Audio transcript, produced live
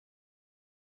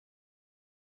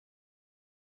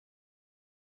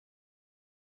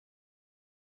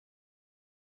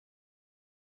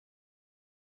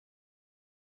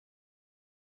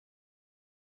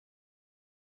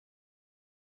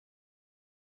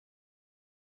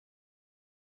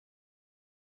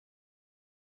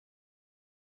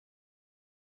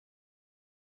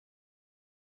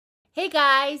Hey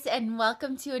guys, and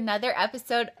welcome to another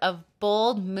episode of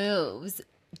Bold Moves.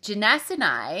 Janess and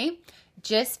I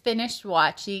just finished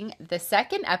watching the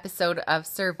second episode of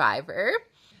Survivor.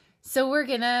 So we're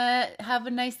gonna have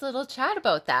a nice little chat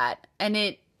about that. And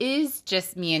it is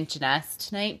just me and Janess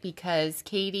tonight because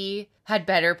Katie had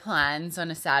better plans on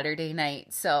a Saturday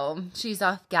night. So she's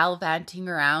off gallivanting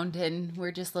around and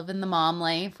we're just living the mom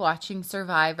life watching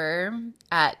Survivor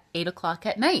at 8 o'clock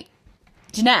at night.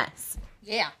 Janess.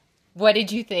 Yeah. What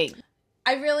did you think?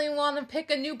 I really want to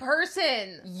pick a new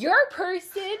person. Your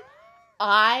person?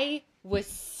 I was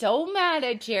so mad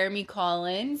at Jeremy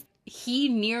Collins. He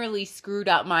nearly screwed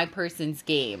up my person's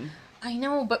game. I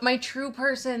know, but my true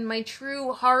person, my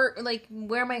true heart, like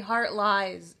where my heart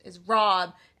lies is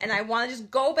Rob. And I want to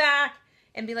just go back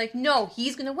and be like, no,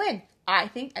 he's going to win. I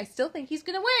still think he's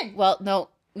going to win. Well, no,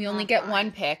 we only get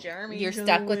one pick. You're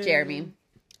stuck with Jeremy.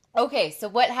 Okay, so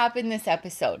what happened this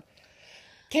episode?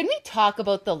 Can we talk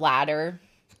about the ladder?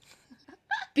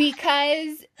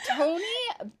 Because Tony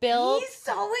built... He's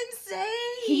so insane.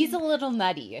 He's a little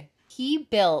nutty. He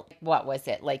built, what was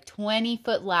it, like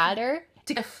 20-foot ladder?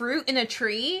 To get fruit in a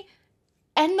tree?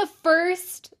 And the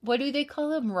first, what do they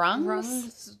call them,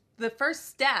 rungs? The first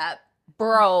step.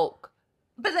 Broke.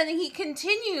 But then he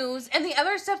continues, and the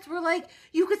other steps were like,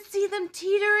 you could see them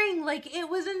teetering. Like, it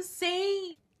was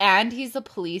insane. And he's a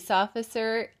police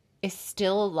officer, is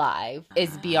still alive,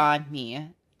 is beyond me.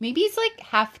 Maybe he's like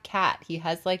half cat. He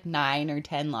has like 9 or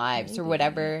 10 lives or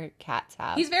whatever cats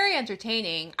have. He's very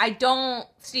entertaining. I don't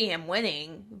see him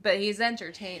winning, but he's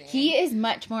entertaining. He is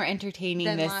much more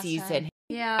entertaining this season. Time.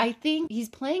 Yeah. I think he's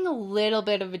playing a little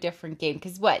bit of a different game.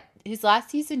 Because what? His last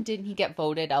season, didn't he get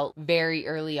voted out very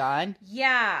early on?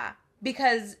 Yeah.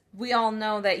 Because we all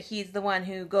know that he's the one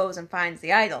who goes and finds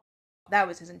the idol. That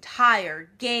was his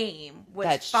entire game,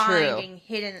 was finding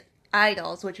hidden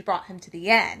idols, which brought him to the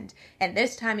end. And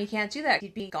this time he can't do that.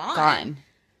 He'd be gone.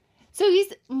 So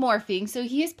he's morphing. So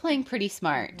he is playing pretty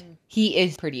smart. Mm-hmm. He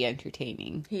is pretty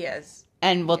entertaining. He is.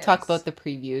 And we'll talk about the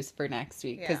previews for next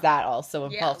week because that also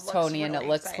involves Tony and it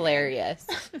looks hilarious.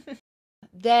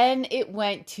 Then it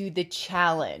went to the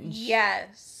challenge.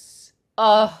 Yes.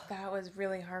 Oh. That was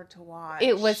really hard to watch.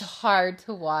 It was hard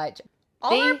to watch.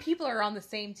 All our people are on the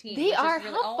same team. They are.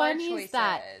 Really, how funny is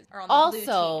that?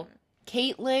 Also,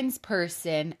 Caitlin's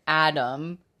person,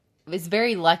 Adam, is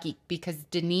very lucky because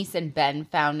Denise and Ben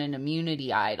found an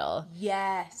immunity idol.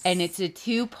 Yes. And it's a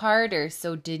 2-parter,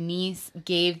 so Denise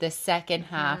gave the second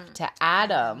half to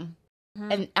Adam.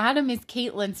 Mm-hmm. And Adam is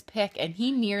Caitlin's pick, and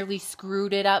he nearly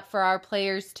screwed it up for our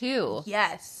players, too.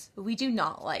 Yes. We do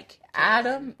not like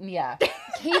Adam. Yeah.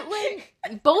 Caitlin,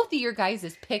 both of your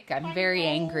guys' pick, I'm very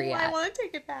angry at. I want to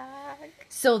take it back.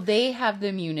 So they have the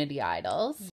immunity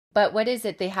idols. But what is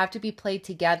it? They have to be played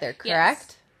together,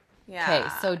 correct? Yes. Yeah. Okay,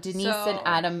 so Denise and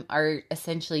Adam are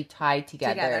essentially tied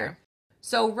together.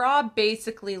 So Rob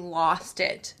basically lost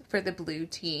it for the blue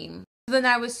team. Then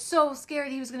I was so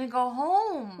scared he was going to go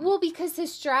home. Well, because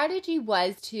his strategy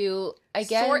was to, I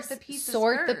guess,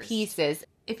 sort the pieces.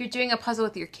 If you're doing a puzzle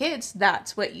with your kids,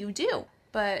 that's what you do.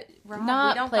 But Rob, we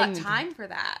don't got time for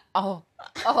that. Oh,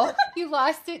 you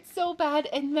lost it so bad.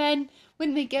 And then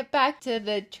when they get back to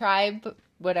the tribe,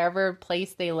 whatever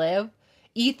place they live,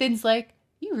 Ethan's like,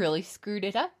 you really screwed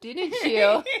it up, didn't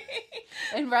you?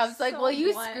 And Rob's like, well,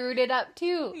 you screwed it up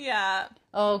too. Yeah.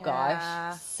 Oh,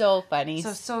 gosh. So funny.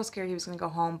 So scared he was going to go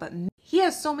home. But he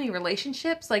has so many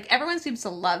relationships. Like, everyone seems to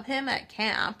love him at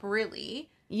camp, really.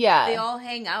 Yeah. They all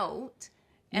hang out.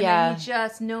 And then he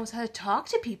just knows how to talk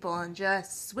to people and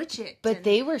just switch it. But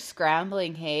they were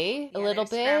scrambling, hey? A little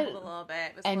bit. Scrambled a little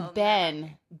bit. And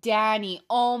Ben, Danny,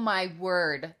 oh my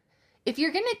word. If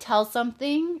you're going to tell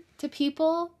something to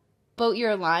people about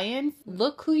your alliance,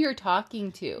 look who you're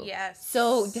talking to. Yes.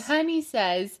 So Danny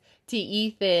says to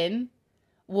Ethan,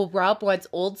 well, Rob wants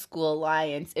old school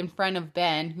alliance in front of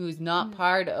Ben, who's not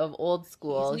part of old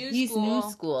school. He's new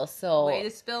school. So way to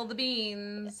spill the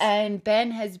beans. And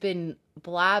Ben has been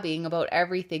blabbing about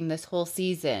everything this whole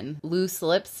season. Loose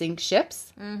lips sink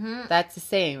ships. Mm-hmm. That's the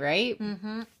saying, right?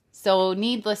 Mm-hmm. So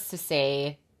needless to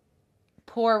say,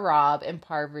 poor Rob and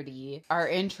Parvati are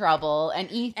in trouble. And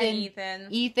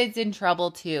Ethan's in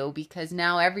trouble too because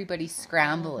now everybody's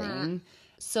scrambling. Mm-hmm.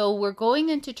 So we're going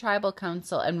into tribal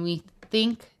council and we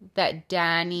think that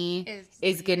Danny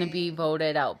is going to be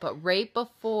voted out. But right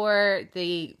before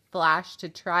they flash to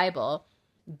tribal,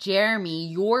 Jeremy,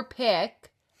 your pick,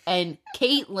 and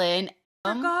Caitlin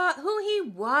Forgot who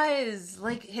he was.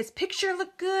 Like, his picture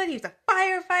looked good. He was a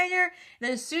firefighter. And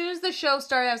then as soon as the show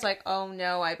started, I was like, oh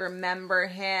no, I remember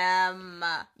him.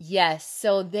 Yes.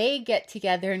 So they get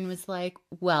together and was like,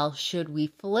 well, should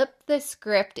we flip the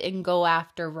script and go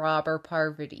after Rob or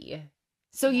Parvati?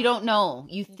 So you don't know.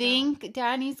 You think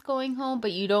Danny's going home,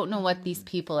 but you don't know what these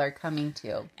people are coming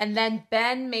to. And then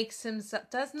Ben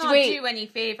does not do any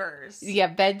favors. Yeah,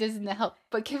 Ben doesn't help.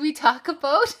 But can we talk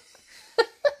about...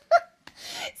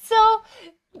 So,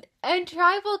 and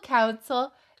tribal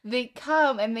council, they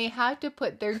come and they have to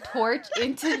put their torch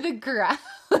into the ground.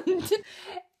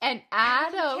 And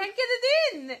Adam can't get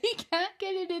it in. He can't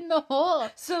get it in the hole.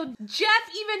 So Jeff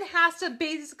even has to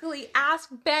basically ask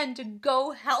Ben to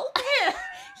go help him.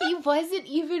 He wasn't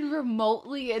even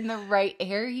remotely in the right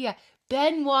area.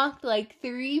 Ben walked like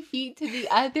 3 feet to the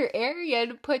other area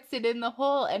and puts it in the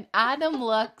hole. And Adam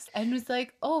looks and was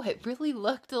like, oh, it really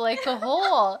looked like a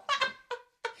hole.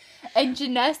 And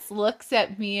Janess looks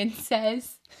at me and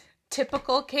says,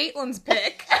 typical Caitlin's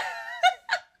pick.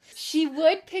 She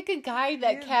would pick a guy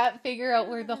that can't figure out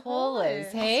where the hole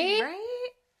is, hey? Right?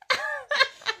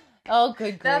 Oh,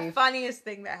 good grief. The funniest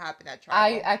thing that happened at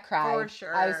Tribal. I cried. For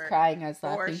sure. I was crying. I was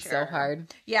laughing so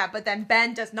hard. Yeah, but then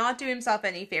Ben does not do himself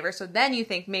any favor. So then you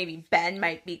think maybe Ben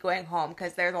might be going home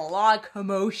because there's a lot of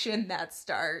commotion that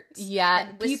starts. Yeah.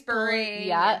 And whispering. People,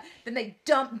 yeah. And then they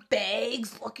dump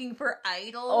bags looking for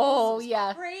idols. Oh,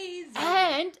 yeah. Crazy.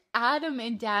 And Adam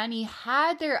and Danny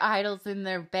had their idols in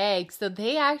their bags. So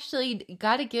they actually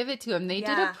got to give it to them. They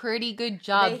did a pretty good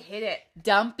job. They hit it.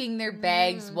 Dumping their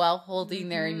bags while holding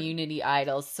their immunity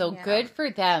idols. So good for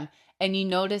them. And you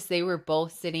notice they were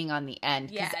both sitting on the end.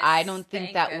 Because I don't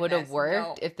think that would have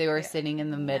worked if they were sitting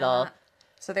in the middle.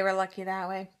 So they were lucky that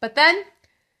way. But then,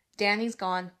 Danny's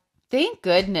gone. Thank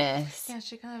goodness. Yeah,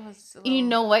 she kind of was You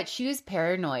know what? She was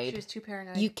paranoid. She was too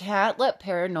paranoid. You can't let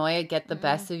paranoia get the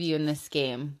best of you in this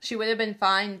game. She would have been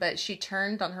fine, but she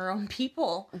turned on her own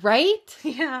people. Right?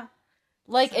 Yeah.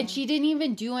 Like, and she didn't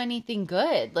even do anything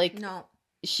good. Like, no.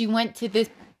 She went to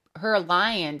her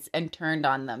alliance and turned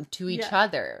on them to each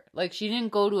other. Like, she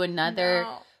didn't go to another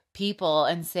people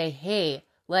and say, hey,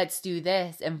 let's do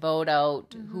this and vote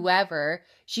out whoever.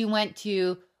 She went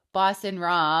to Boss and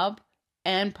Rob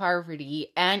and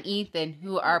Parvati and Ethan,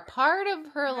 who are part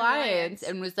of her alliance,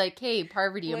 and was like, hey,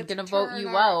 Parvati, I'm going to vote you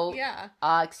out. Yeah.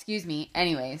 Excuse me.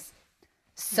 Anyways,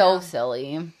 so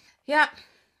silly. Yeah.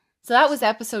 So that was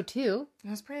episode 2. It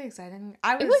was pretty exciting.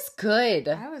 It was good.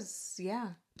 Yeah.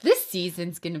 This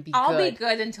season's going to be I'll good. be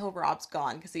good until Rob's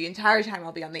gone, because the entire time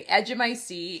I'll be on the edge of my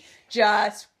seat,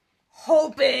 just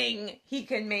hoping he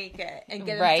can make it and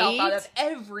get himself out of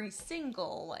every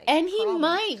single, And he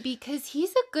might, because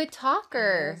he's a good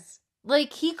talker.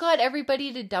 Like, he got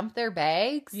everybody to dump their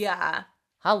bags. Yeah.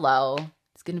 Hello.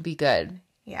 It's going to be good.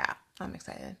 Yeah. I'm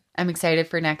excited. I'm excited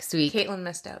for next week. Caitlin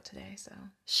missed out today, so.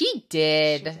 She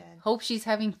did. Hope she's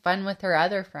having fun with her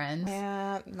other friends.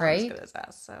 Yeah, not right? as good as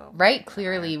us, so. Right,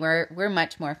 clearly. We're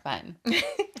much more fun.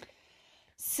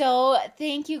 So,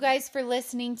 thank you guys for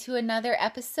listening to another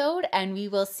episode, and we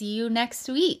will see you next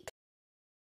week.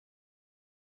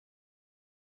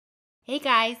 Hey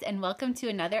guys, and welcome to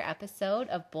another episode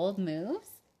of Bold Moves.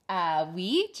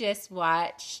 We just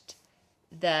watched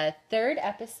the 3rd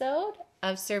episode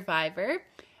of Survivor.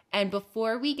 And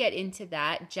before we get into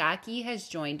that, Jackie has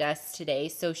joined us today,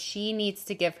 so she needs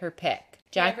to give her pick.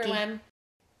 Jackie. Hey everyone,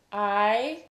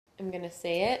 I am going to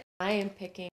say it. I am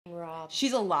picking Rob.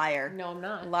 She's a liar. No, I'm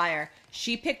not. Liar.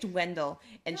 She picked Wendell,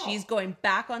 and she's going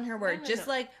back on her word. Just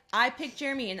like I picked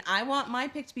Jeremy, and I want my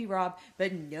pick to be Rob,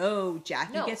 but no,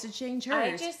 Jackie gets to change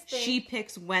hers. She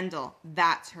picks Wendell.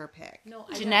 That's her pick. No,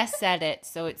 Janess said it,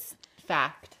 so it's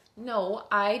fact. No,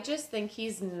 I just think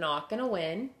he's not going to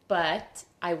win, but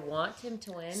I want him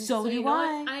to win. So do you know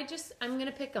I. what? I'm going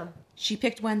to pick him. She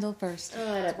picked Wendell first.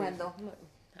 It's Wendell.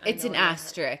 It's an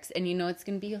asterisk, and you know it's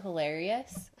going to be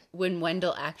hilarious when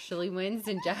Wendell actually wins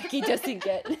and Jackie doesn't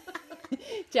get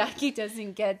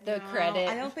the credit.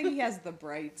 I don't think he has the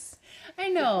brights. I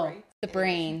know. The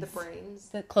brains. The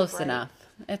brains. Close enough.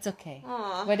 It's okay.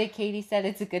 Aww. What did Katie said?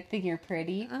 It's a good thing you're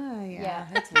pretty. Oh, yeah.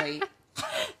 It's late.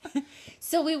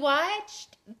 So we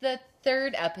watched the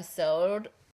 3rd episode.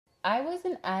 I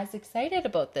wasn't as excited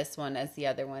about this one as the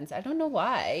other ones. I don't know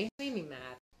why. It made me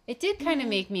mad. It did kind of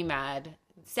make me mad.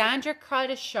 Sandra caught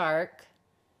a shark,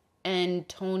 and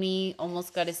Tony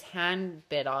almost got his hand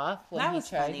bit off when That he was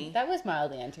tried. funny. That was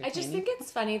mildly entertaining. I just think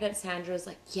it's funny that Sandra's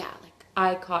like, yeah, like,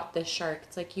 I caught this shark.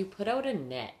 It's like, you put out a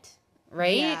net.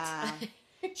 Right? Yeah.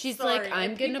 She's Sorry, like,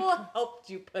 I'm going people to...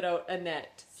 helped you put out a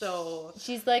net, so...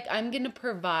 She's like, I'm going to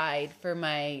provide for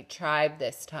my tribe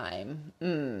this time.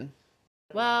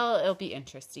 Well, it'll be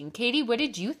interesting. Katie, what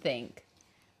did you think?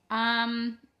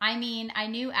 I mean, I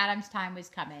knew Adam's time was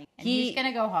coming. And he's going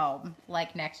to go home,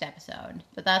 like, next episode.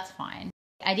 But that's fine.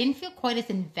 I didn't feel quite as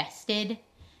invested,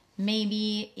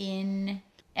 maybe, in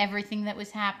everything that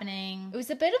was happening. It was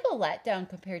a bit of a letdown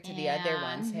compared to the other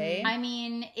ones, hey? I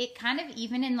mean, it kind of,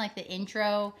 even in, like, the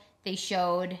intro, they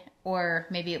showed, or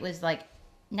maybe it was, like,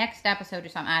 next episode or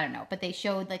something, I don't know. But they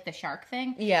showed, like, the shark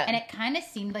thing. Yeah. And it kind of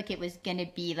seemed like it was going to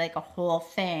be, like, a whole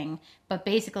thing. But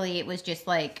basically, it was just,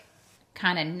 like,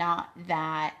 kind of not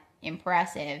that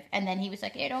impressive. And then he was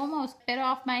like, it almost bit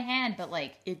off my hand, but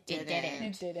like it didn't.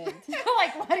 It didn't.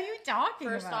 Like, what are you talking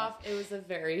First about? off, it was a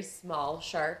very small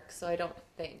shark, so I don't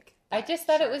think I just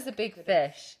thought it was a big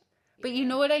fish. But you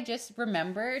know what I just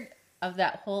remembered of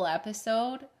that whole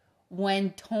episode?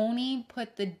 When Tony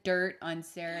put the dirt on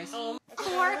Sarah's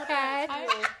forehead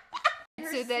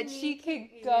so that she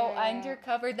could go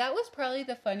undercover. That was probably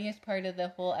the funniest part of the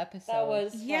whole episode. That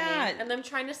was funny. And them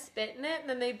trying to spit in it, and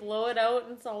then they blow it out,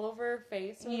 and it's all over her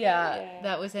face.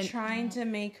 That was trying to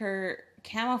make her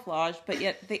camouflage, but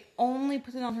yet they only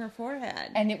put it on her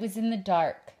forehead. And it was in the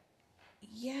dark.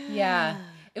 Yeah.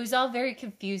 It was all very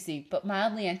confusing, but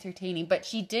mildly entertaining. But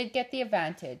she did get the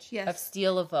advantage of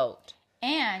steal a vote.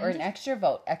 And or an extra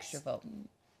vote.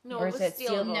 No, or it was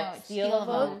steal a vote. No, steal a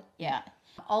vote. Yeah.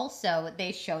 Also,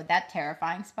 they showed that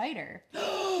terrifying spider.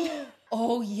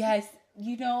 Oh, yes.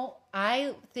 You know,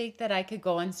 I think that I could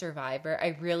go on Survivor.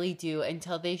 I really do.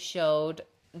 Until they showed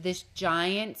this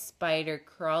giant spider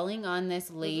crawling on this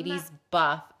lady's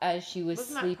buff as she was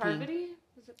sleeping. That Parvati?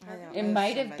 Was it Parvati? It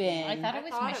might have been. I thought it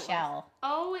was Michelle.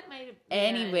 It might have been.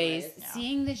 Anyways,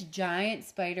 seeing this giant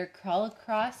spider crawl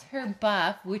across her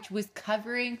buff, which was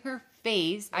covering her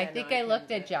face, I think I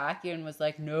looked at Jackie and was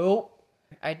like, nope.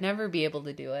 I'd never be able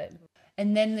to do it.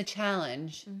 And then the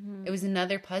challenge. It was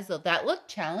another puzzle. That looked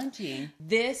challenging.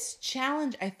 This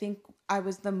challenge, I think I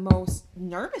was the most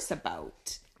nervous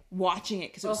about watching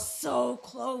it because it was so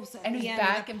close. And it was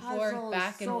back and forth,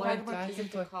 back and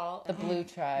forth. The blue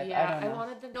tribe. Yeah, I don't know. I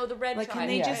wanted the red tribe. Can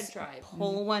they just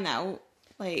pull one out?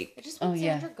 Like, I just want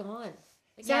Sandra gone.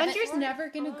 Sandra's never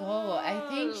gonna go. I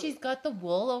think she's got the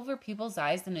wool over people's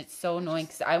eyes, and it's so annoying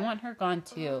because I want her gone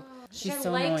too. She's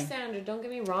so annoying. I like Sandra, don't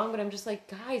get me wrong, but I'm just like,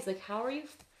 guys, like, how are you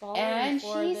falling and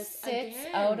for she this sits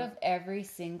again? out of every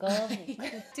single.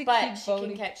 But she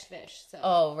can catch fish. So.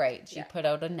 Oh right, she put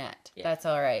out a net. Yeah. That's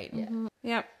all right. Yeah.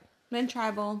 Yep. Then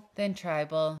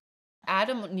tribal.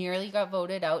 Adam nearly got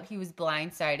voted out. He was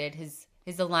blindsided. His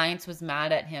alliance was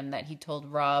mad at him that he told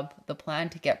Rob the plan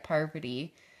to get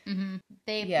Parvati. Mm-hmm.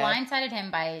 They blindsided him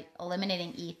by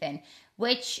eliminating Ethan,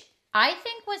 which I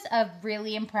think was a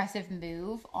really impressive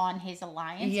move on his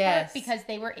alliance part, because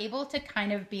they were able to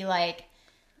kind of be like,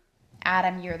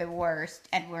 Adam, you're the worst,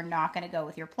 and we're not going to go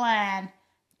with your plan,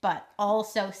 but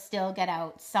also still get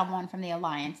out someone from the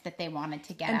alliance that they wanted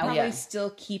to get out. And probably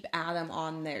still keep Adam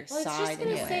on their side. I was just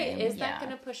going to say, is that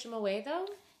going to push him away, though?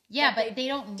 Yeah, but they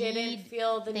don't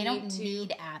feel the they need don't to...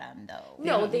 need Adam, though.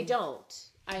 No, they don't.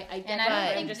 I get and that. I don't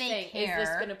I'm think just they saying, care. is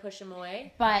this going to push him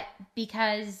away? But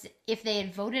because if they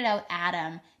had voted out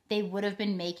Adam, they would have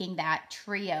been making that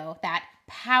trio, that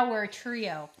power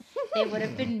trio. They would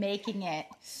have been making it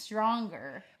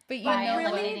stronger. But you know,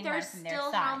 really, there's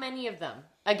still how many of them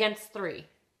against 3?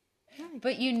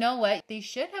 But you know what? They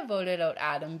should have voted out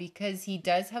Adam because he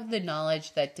does have the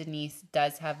knowledge that Denise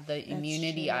does have the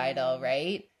immunity idol,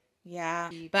 right? Yeah,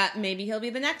 but maybe he'll be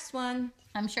the next one.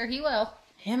 I'm sure he will.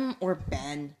 Him or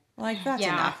Ben. Like, that's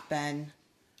enough, Ben.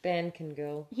 Ben can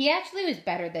go. He actually was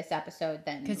better this episode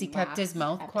than because he kept his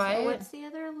mouth quiet. What's the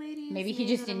other lady? Maybe he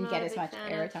just didn't get as much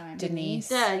airtime. Denise.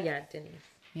 Denise.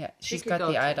 Yeah, she's got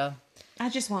the idol. I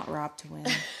just want Rob to win.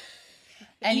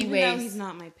 Anyways, even though he's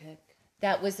not my pick.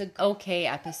 That was an okay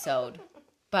episode.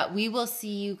 But we will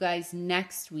see you guys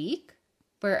next week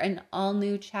for an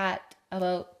all-new chat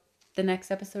about the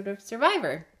next episode of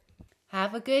Survivor.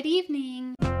 Have a good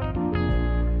evening.